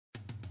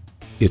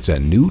It's a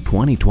new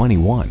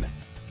 2021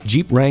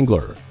 Jeep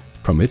Wrangler.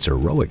 From its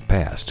heroic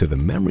past to the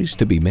memories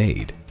to be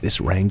made,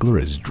 this Wrangler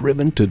is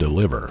driven to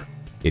deliver.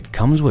 It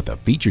comes with the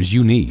features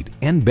you need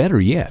and,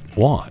 better yet,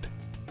 want.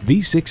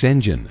 V6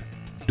 engine,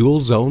 dual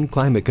zone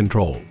climate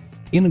control,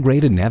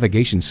 integrated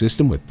navigation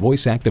system with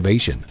voice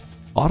activation,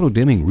 auto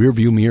dimming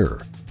rearview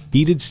mirror,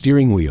 heated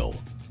steering wheel,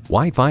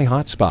 Wi-Fi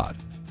hotspot,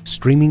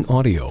 streaming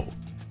audio,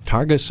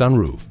 Targa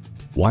sunroof,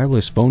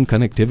 wireless phone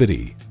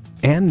connectivity,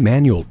 and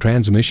manual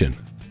transmission.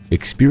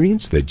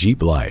 Experience the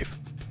Jeep life.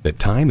 The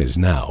time is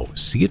now.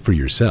 See it for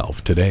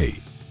yourself today.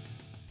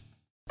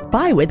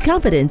 Buy with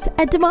confidence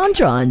at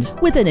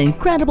DeMontrond. With an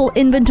incredible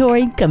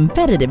inventory,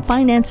 competitive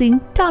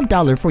financing, top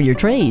dollar for your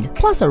trade,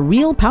 plus a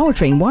real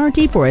powertrain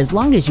warranty for as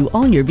long as you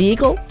own your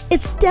vehicle,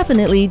 it's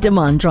definitely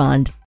DeMontrond.